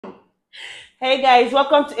Hey guys,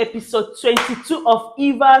 welcome to episode 22 of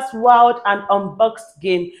Eva's Wild and Unboxed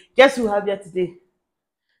Game. Guess who we have here today?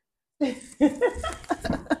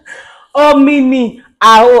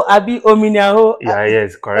 OminiAho, Abi OminiAho. Yeah,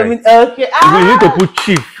 yes, correct. Okay. You need to put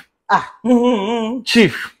chief.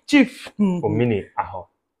 Chief. Mm-hmm. OminiAho.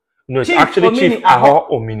 No, it's Chief actually Chief Aho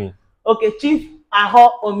Omini. Okay, Chief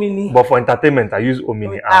Aho Omini. But for entertainment, I use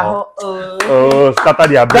OminiAho. Oh, scatter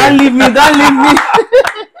their brain. Don't leave me.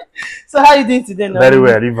 So how are you doing today? Very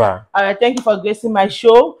well, Eva. All right, thank you for gracing my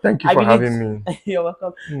show. Thank you for having me. You're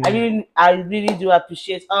welcome. I really do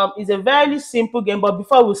appreciate. It's a very simple game, but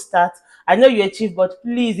before we start, I know you're a chief, but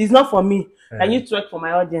please, it's not for me. Can you twerk for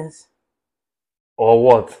my audience? Or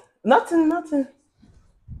what? Nothing.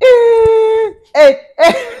 Hey.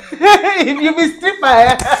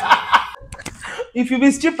 If you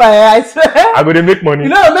be stripper, I swear. I'm gonna make money. You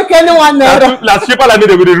don't make anyone there. Last stripper I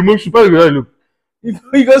made, I'm gonna remove stripper. Look.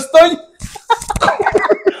 You go stone.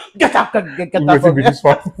 Get up. This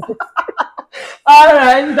one. All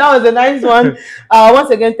right, that was a nice one.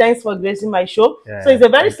 Once again, thanks for gracing my show. Yeah, so it's a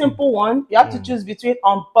very simple one. You have to choose between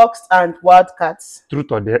unboxed and wildcards.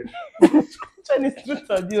 Truth or dare? Which one is truth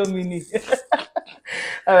or dare, Mini?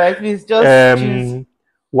 All right, please just choose.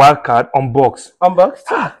 Wildcard, unboxed. Unboxed?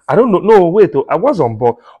 I don't know. No, wait. I was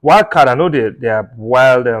unboxed. Wildcard, I know they are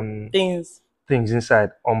wild things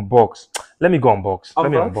inside. Unboxed. Let me go unbox. Let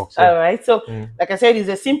me unbox. All right. So, like I said, it's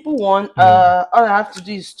a simple one. All I have to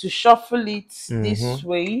do is to shuffle it this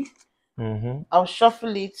way. I'll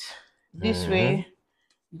shuffle it this way.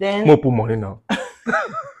 Then more put money now.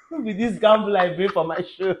 With this gamble I bring for my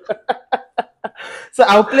show. So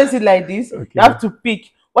I'll place it like this. Okay. You have to pick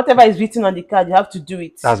whatever is written on the card. You have to do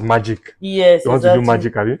it. That's magic. Yes. You want to do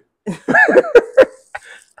magic, have you?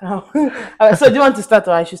 So do you want to start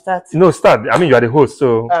or I should start? No, start. I mean, you are the host,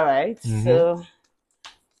 so. All right. So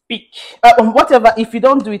pick whatever. If you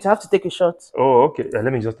don't do it, I have to take a shot. Oh, okay. Yeah,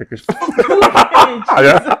 let me just take a shot.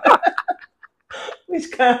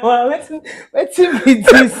 Which kind of one? Let's be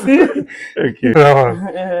this. Okay.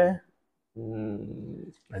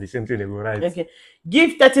 The same thing they go right. Okay.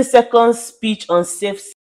 Give 30 seconds speech on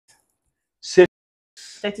safe.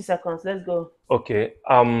 30 seconds. Let's go. Okay.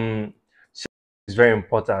 It's very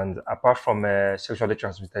important. Apart from sexually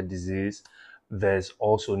transmitted disease, there's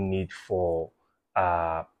also need for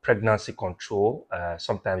pregnancy control.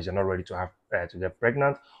 Sometimes you're not ready to have to get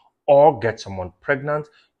pregnant or get someone pregnant.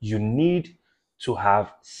 You need to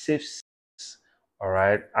have safe sex. All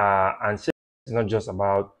right, and safe is not just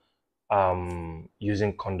about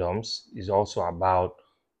using condoms. It's also about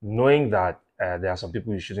knowing that there are some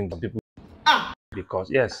people you shouldn't. Some people because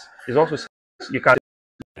yes, it's also you can.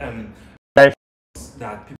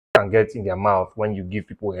 That people can get in their mouth when you give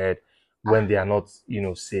people head when they are not,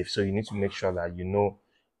 safe. So you need to make sure that you know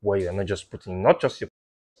where you're not just putting not just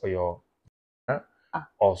your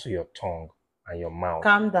also your tongue and your mouth.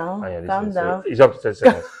 Calm down. Calm down. So it's up to 10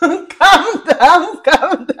 seconds. Calm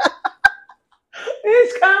down.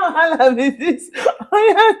 It's calm down with this.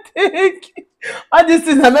 Take all these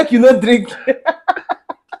things that make you not drink.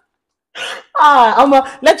 I'm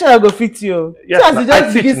a lecturer go fit you. Yes,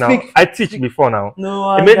 I teach before now.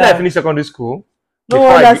 No, immediately I finish secondary school. No,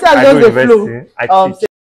 I just the flow. I teach.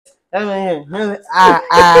 When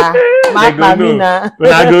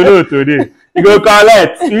I go no today, you go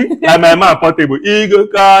collect. Like my man portable, you go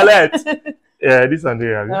collect. Yeah, this one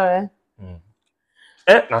there. All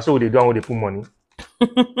right. Now so they do when they put money.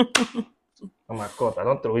 Oh my God, I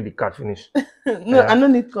don't throw away the card finish. No, I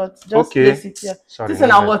don't need cut. Just place it here. Sorry. This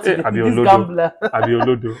one I want to be this gambler. I'll be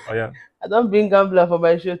Olodo. Oh yeah. I don't bring gambler for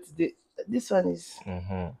my show today. This one is.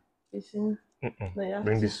 Bring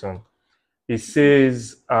this one. It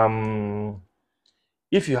says,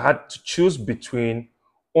 if you had to choose between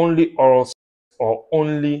only oral sex or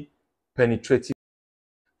only penetrative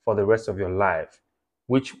for the rest of your life,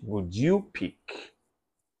 which would you pick?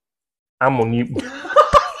 I'm on you.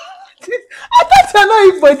 I thought you're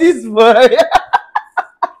not for this boy.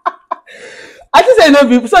 I just say no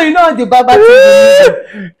people. So you know the Baba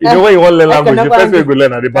thing. You know when you want to learn language, the first way you go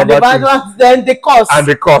learn are the Baba things. Then the course. And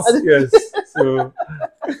the course, yes. So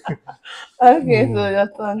okay, so your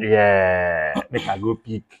turn. Yeah. Make I go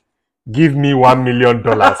pick. Give me $1 million.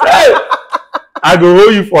 Hey! I go owe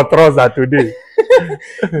you for trouser today.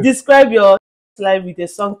 Describe your life with a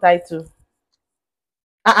song title.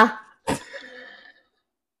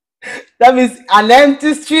 That means an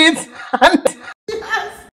empty street and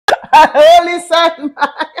a holy sign.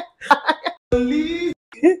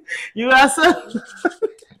 You are so.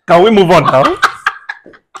 Can we move on now?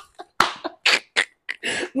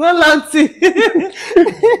 No, Lancy.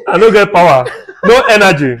 I don't get power. No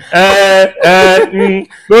energy.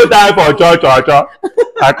 No time for cho.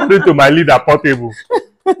 According to my leader portable.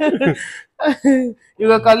 You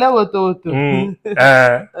go collect woto.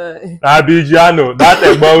 Abidjano, that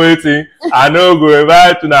about waiting. I know go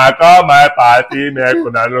invite to na call my party.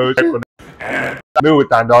 Me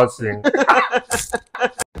with and dancing.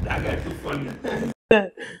 That guy too funny.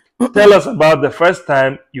 Tell us about the first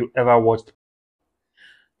time you ever watched.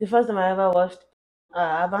 The first time I ever watched.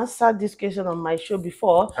 I've answered this question on my show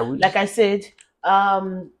before. Like I said,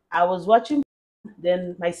 I was watching.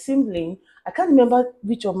 Then my sibling, I can't remember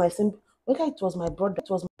which of my siblings. Whether it was my brother, it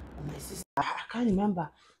was my sister. I can't remember.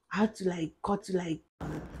 I had to like cut to like.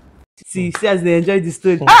 See as they enjoy the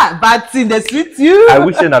story. Bad thing, they sweet you. I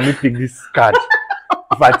wish I me pick this card.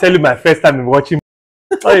 If I tell you my first time in watching,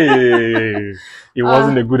 it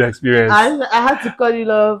wasn't a good experience. I had to cut it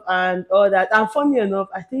off and all that. And funny enough,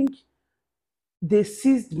 I think they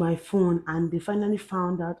seized my phone and they finally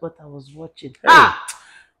found out what I was watching. Hey.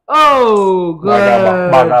 Oh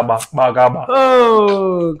God! Bagaba.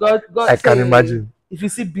 Oh God! I can imagine. If you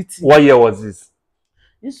see beating. What year was this?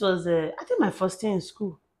 This was I think my first year in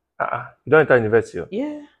school. You don't enter university?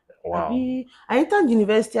 Yeah. Wow. I entered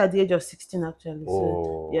university at the age of 16 actually.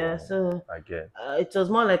 Oh. So yeah, so I get. It was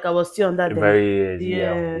more like I was still on that. Very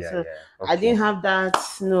yeah. So okay. I didn't have that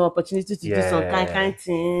opportunity to do some kind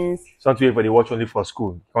things. Something everybody watch only for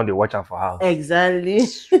school. When they watch them for house. Exactly.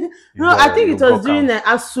 I think it was during the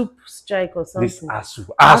ASU strike or something. This ASU.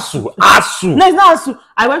 No, it's not ASU.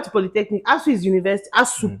 I went to Polytechnic. ASU is university.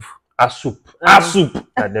 ASU. ASU.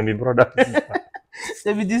 And then my brother.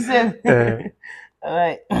 They be the same. All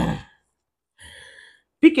right.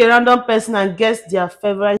 Pick a random person and guess their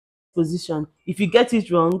favorite position. If you get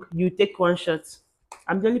it wrong, you take one shot.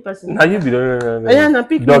 I'm the only person. Now you be the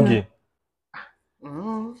pick doggy.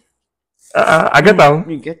 I get down.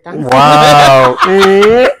 You get down. Wow.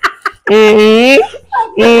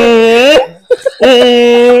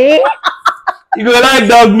 You go like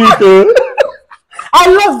dog meat, too. I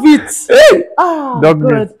love it. Hey. Dog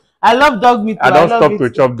meat. I love dog meat. I don't stop to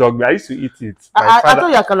chop dog meat. I used to eat it. I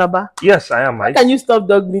thought you're Calabar. Yes, I am. How can you stop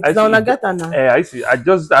dog meat? I don't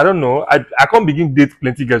know. I can't begin date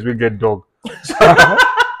plenty guys will get dog.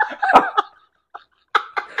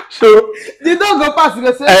 So the dog go pass. You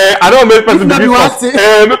go say, I don't make person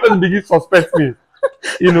begin suspect me.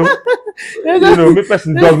 You know, make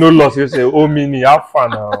person dog no loss. You say, oh, mini, have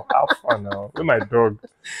fun now. With my dog.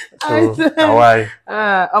 So, why?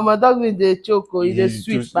 My dog with the choco, is a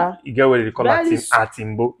sweet bar. You get what they call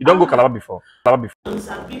Atimbo. You don't go Calabar before?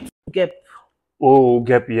 Gap. Oh,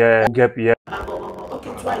 Gap, yeah.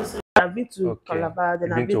 Okay, twice. I've been to Calabar,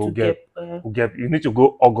 then I've been to Gap. Gap. You need to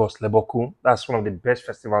go August, Leboku. That's one of the best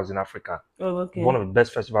festivals in Africa. Oh, okay. One of the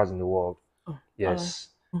best festivals in the world. Yes.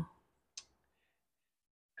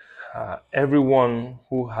 Everyone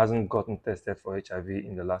who hasn't gotten tested for HIV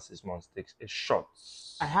in the last 6 months takes a shot.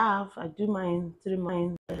 I have. I do mine 3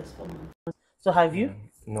 months. So have you?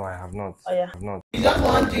 No, I have not. Oh yeah. I have not. You just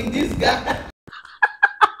want to drink this guy.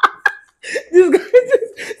 This guy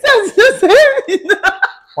sounds just heavy now.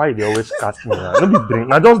 Why they always cast me now? Don't be drink.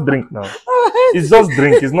 Now just drink now. It's just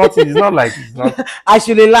drink. It's not like it's not. I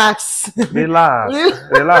should relax.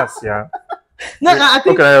 Relax, yeah. No, I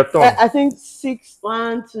think okay, I think 6.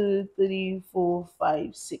 1, 2, 3, 4,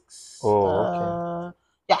 5, 6. Oh, okay.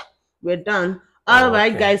 Yeah, we're done. All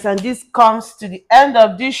right, guys, and this comes to the end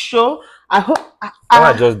of this show. I hope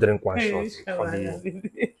I just drink one shot for you.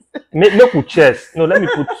 Make put chest. No, let me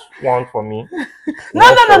put one for me. No,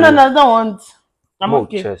 I don't want. I'm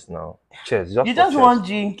okay. Chest now. Chest. Just you just want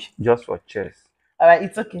drink. Just for chest. All right,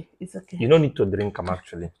 it's okay. You don't need to drink them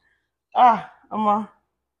actually.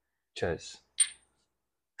 Chest.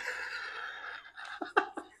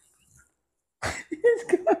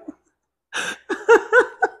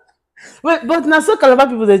 Wait, but now so Calabar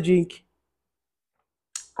people they drink.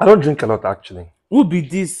 I don't drink a lot actually. Who be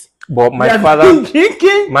this? But my father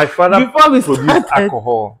before we produced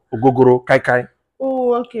alcohol, ogogoro, kai.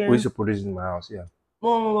 Oh, okay. We used to produce in my house, yeah.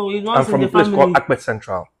 No, I'm from a place called ADVERT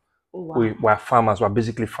Central. Oh, wow. We're farmers. We're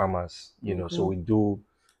basically farmers, so we do.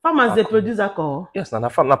 Farmers they produce alcohol. Yes, na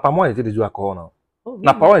palm wine they do alcohol now. Oh, really?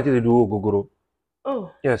 Na palm wine they do ogogoro.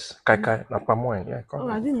 Oh. Yes, kai, na palm wine. Yeah.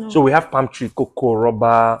 I didn't know. So we have palm tree, cocoa,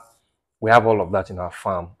 rubber. We have all of that in our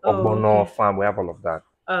farm. Ogbono farm. We have all of that.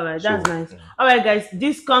 All right, that's nice. All right, guys,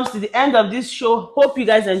 this comes to the end of this show. Hope you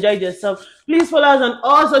guys enjoyed yourself. Please follow us on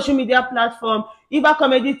all social media platforms. Eva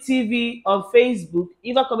Comedy TV on Facebook,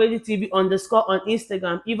 Eva Comedy TV _ on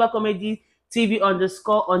Instagram, Eva Comedy TV _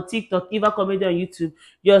 on TikTok, Eva Comedy on YouTube.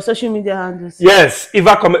 Your social media handles. Yes,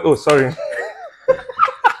 Eva Comedy. Oh, sorry.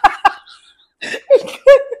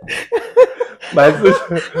 My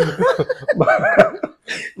social,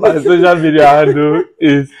 my social media handle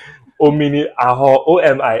is OminiAho,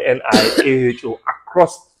 OminiAho,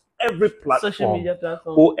 across every Social platform. media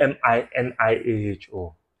platform.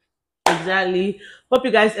 OminiAho. Exactly. Hope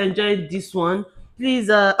you guys enjoyed this one. Please,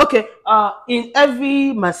 okay. In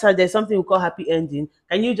every massage, there's something we call happy ending.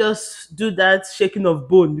 Can you just do that shaking of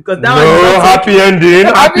bone because that one is No not happy ending.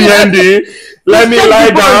 Happy ending. Let me shake lie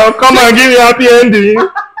the bone. down. Come and give me happy ending.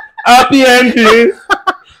 Happy ending.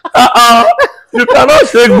 You cannot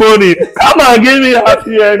shake bony. Come and give me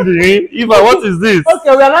happy ending. Eva, what is this?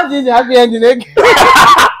 Okay, we are not doing the happy ending again.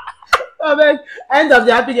 End of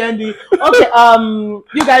the happy ending. Okay,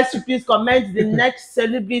 you guys should please comment the next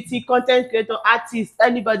celebrity, content creator, artist,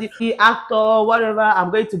 anybody, actor, whatever.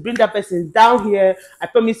 I'm going to bring that person down here. I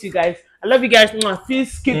promise you guys. I love you guys.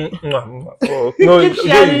 Please keep No, keep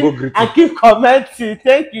sharing and keep commenting.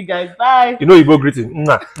 Thank you guys. Bye. You know Igbo greeting.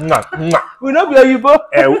 We know your Igbo.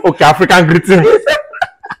 Okay, African greeting.